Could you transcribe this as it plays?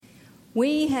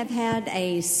We have had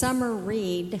a summer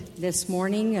read this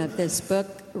morning of this book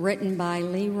written by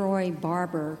Leroy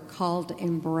Barber called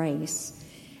Embrace,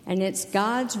 and it's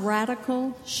God's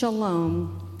Radical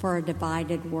Shalom for a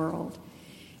Divided World.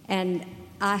 And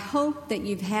I hope that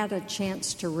you've had a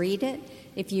chance to read it.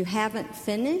 If you haven't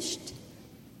finished,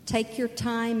 take your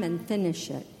time and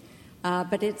finish it.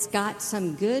 But it's got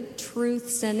some good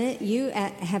truths in it. You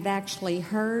have actually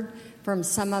heard from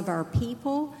some of our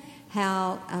people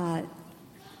how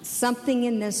something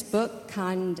in this book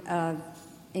kind of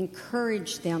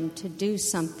encouraged them to do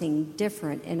something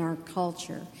different in our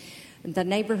culture. The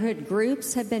neighborhood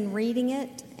groups have been reading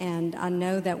it, and I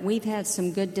know that we've had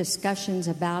some good discussions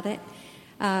about it.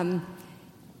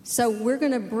 So we're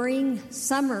going to bring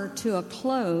summer to a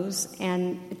close,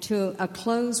 and to a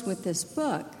close with this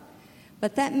book.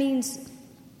 But that means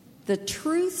the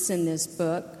truths in this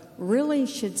book really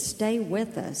should stay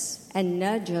with us and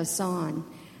nudge us on.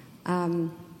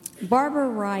 Barber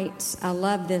writes, I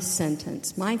love this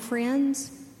sentence, "My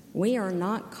friends, we are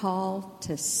not called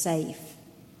to safe."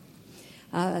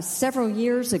 Several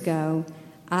years ago,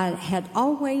 I had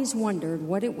always wondered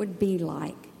what it would be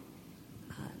like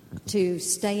to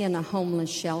stay in a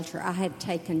homeless shelter. I had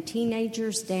taken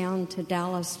teenagers down to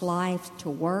Dallas Life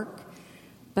to work,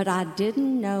 but I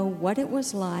didn't know what it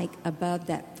was like above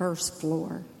that first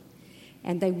floor.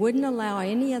 And they wouldn't allow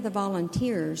any of the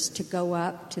volunteers to go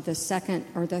up to the second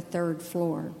or the third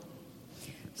floor.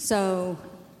 So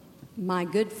my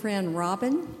good friend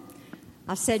Robin,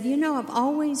 I said, I've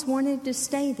always wanted to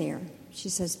stay there. She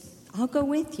says, I'll go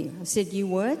with you. I said, you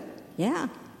would? Yeah.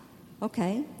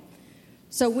 Okay.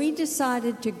 So we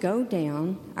decided to go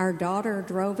down. Our daughter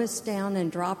drove us down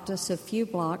and dropped us a few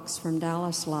blocks from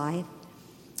Dallas Life.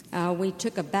 We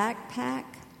took a backpack.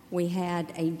 We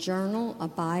had a journal, a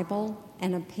Bible,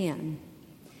 and a pen.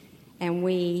 And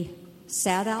we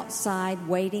sat outside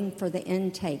waiting for the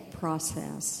intake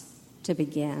process to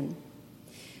begin.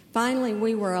 Finally,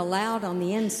 we were allowed on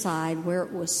the inside where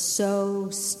it was so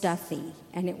stuffy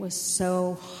and it was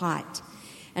so hot.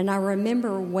 And I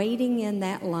remember waiting in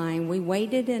that line. We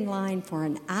waited in line for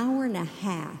an hour and a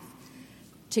half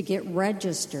to get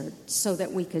registered so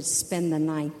that we could spend the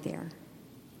night there.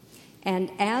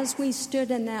 And as we stood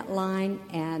in that line,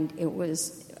 and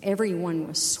everyone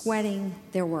was sweating,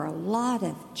 there were a lot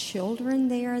of children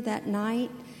there that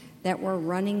night that were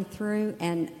running through,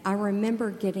 and I remember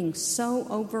getting so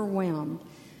overwhelmed.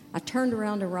 I turned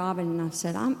around to Robin and I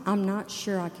said, I'm not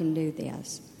sure I can do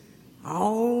this.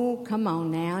 Oh, come on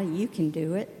now, you can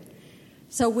do it.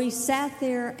 So we sat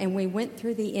there and we went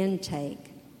through the intake.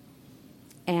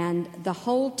 And the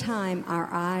whole time, our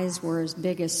eyes were as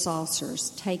big as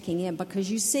saucers taking in. Because,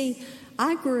 you see,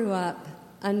 I grew up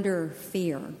under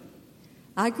fear.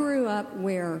 I grew up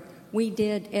where we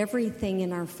did everything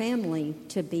in our family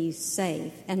to be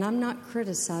safe. And I'm not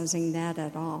criticizing that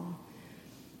at all.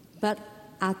 But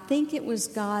I think it was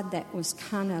God that was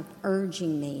kind of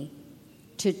urging me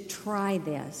to try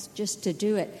this, just to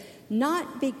do it.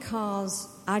 Not because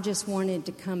I just wanted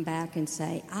to come back and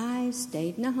say, I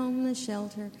stayed in a homeless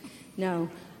shelter. No,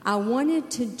 I wanted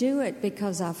to do it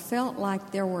because I felt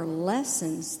like there were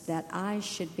lessons that I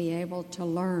should be able to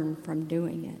learn from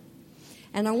doing it.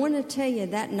 And I want to tell you,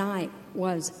 that night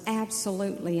was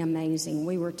absolutely amazing.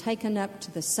 We were taken up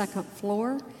to the second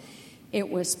floor. It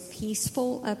was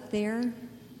peaceful up there.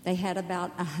 They had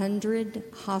about 100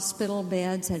 hospital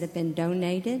beds that had been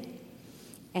donated.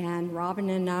 And Robin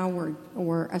and I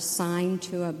were assigned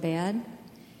to a bed.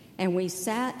 And we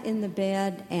sat in the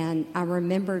bed, and I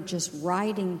remember just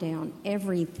writing down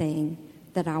everything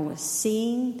that I was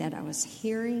seeing, that I was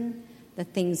hearing, the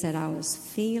things that I was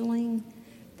feeling,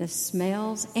 the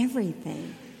smells,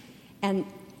 everything. And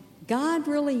God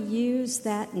really used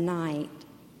that night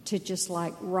to just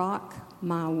like rock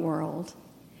my world.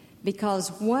 Because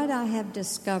what I have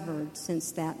discovered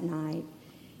since that night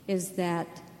is that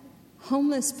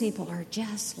homeless people are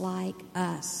just like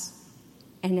us.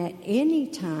 And at any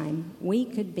time, we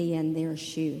could be in their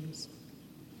shoes.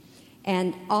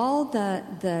 And all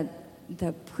the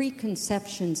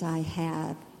preconceptions I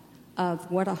had of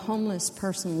what a homeless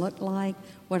person looked like,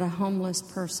 what a homeless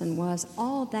person was,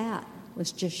 all that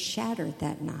was just shattered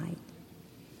that night.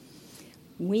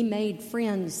 We made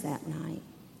friends that night.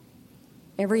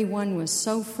 Everyone was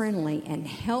so friendly and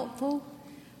helpful.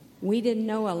 We didn't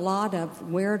know a lot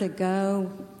of where to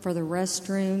go for the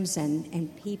restrooms,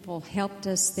 and people helped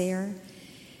us there.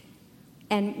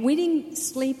 And we didn't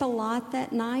sleep a lot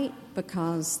that night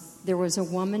because there was a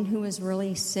woman who was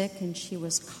really sick and she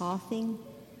was coughing.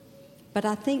 But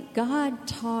I think God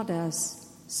taught us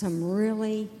some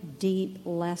really deep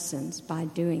lessons by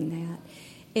doing that.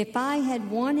 If I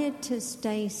had wanted to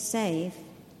stay safe,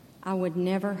 I would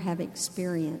never have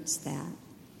experienced that.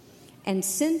 And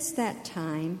since that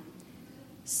time,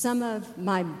 some of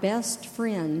my best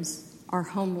friends are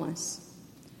homeless.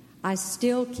 I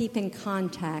still keep in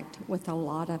contact with a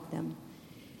lot of them.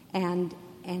 And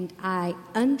I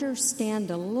understand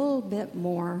a little bit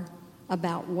more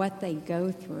about what they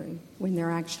go through when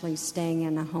they're actually staying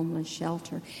in a homeless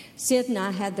shelter. Sid and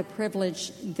I had the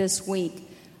privilege this week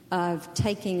of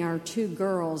taking our two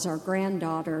girls, our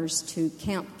granddaughters, to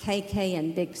Camp KK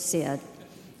and Big Sid.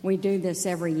 We do this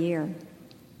every year.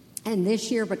 And this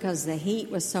year, because the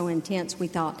heat was so intense, we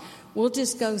thought, we'll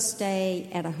just go stay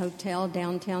at a hotel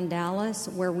downtown Dallas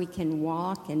where we can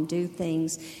walk and do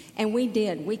things. And we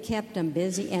did. We kept them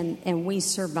busy, and we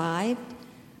survived.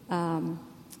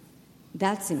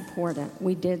 That's important.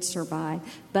 We did survive.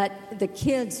 But the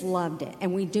kids loved it,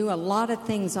 and we do a lot of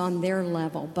things on their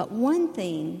level. But one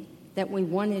thing that we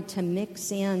wanted to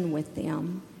mix in with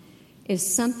them is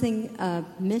something of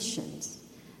missions.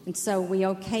 And so we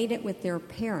okayed it with their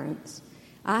parents.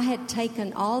 I had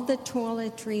taken all the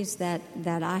toiletries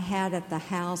that I had at the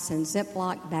house in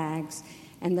Ziploc bags,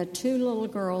 and the two little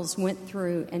girls went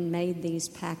through and made these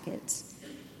packets.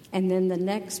 And then the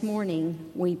next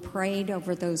morning, we prayed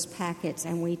over those packets,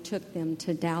 and we took them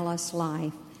to Dallas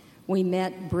Life. We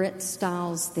met Britt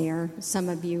Stiles there. Some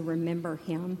of you remember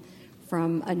him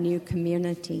from A New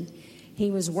Community. He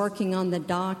was working on the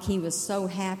dock. He was so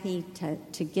happy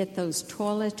to get those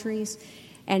toiletries.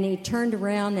 And he turned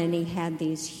around and he had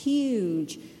these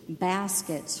huge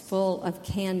baskets full of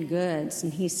canned goods.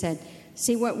 And he said,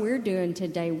 see what we're doing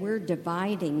today? We're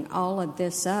dividing all of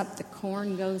this up. The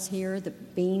corn goes here, the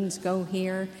beans go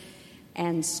here.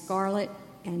 And Scarlett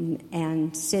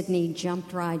and Sydney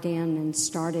jumped right in and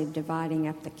started dividing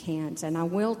up the cans. And I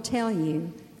will tell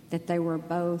you that they were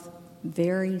both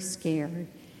very scared.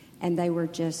 And they were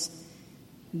just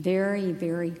very,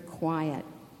 very quiet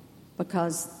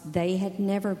because they had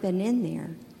never been in there.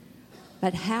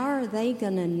 But how are they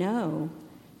going to know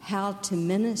how to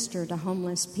minister to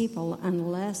homeless people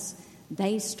unless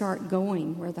they start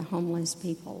going where the homeless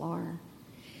people are?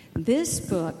 This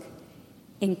book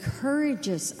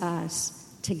encourages us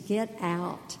to get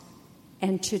out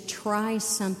and to try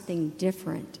something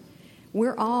different. We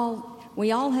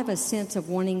all have a sense of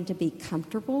wanting to be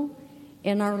comfortable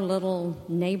in our little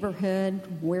neighborhood,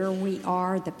 where we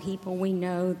are, the people we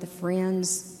know, the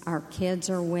friends our kids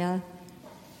are with.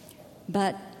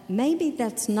 But maybe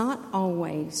that's not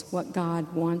always what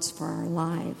God wants for our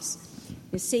lives.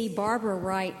 You see, Barber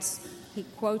writes, he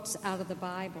quotes out of the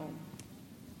Bible,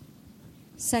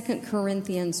 2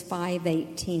 Corinthians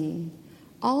 5:18.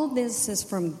 All this is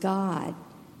from God,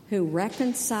 who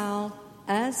reconciled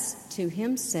us to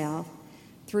himself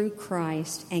through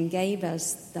Christ and gave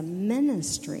us the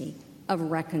ministry of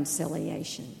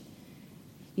reconciliation.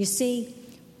 You see,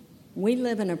 we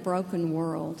live in a broken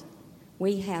world.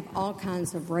 We have all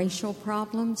kinds of racial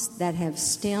problems that have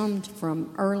stemmed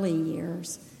from early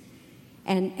years,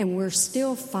 and we're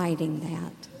still fighting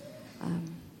that.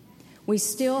 We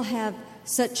still have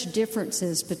such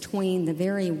differences between the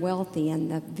very wealthy and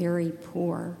the very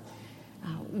poor.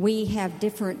 We have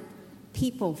different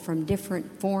people from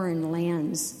different foreign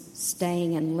lands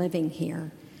staying and living here.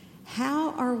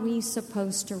 How are we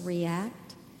supposed to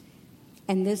react?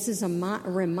 And this is a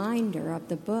reminder of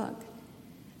the book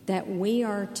that we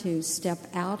are to step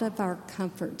out of our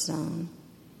comfort zone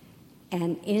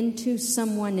and into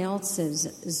someone else's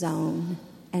zone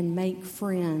and make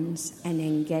friends and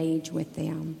engage with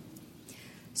them.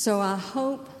 So I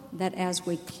hope that as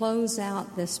we close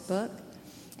out this book,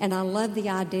 and I love the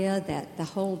idea that the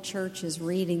whole church is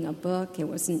reading a book. It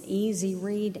was an easy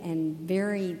read and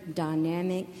very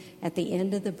dynamic. At the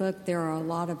end of the book, there are a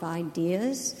lot of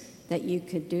ideas that you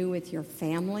could do with your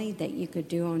family, that you could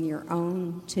do on your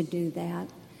own to do that.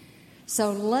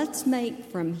 So let's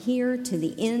make from here to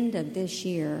the end of this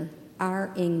year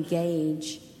our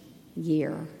engage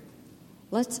year.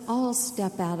 Let's all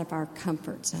step out of our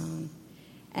comfort zone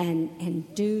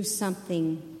and do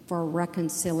something for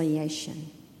reconciliation.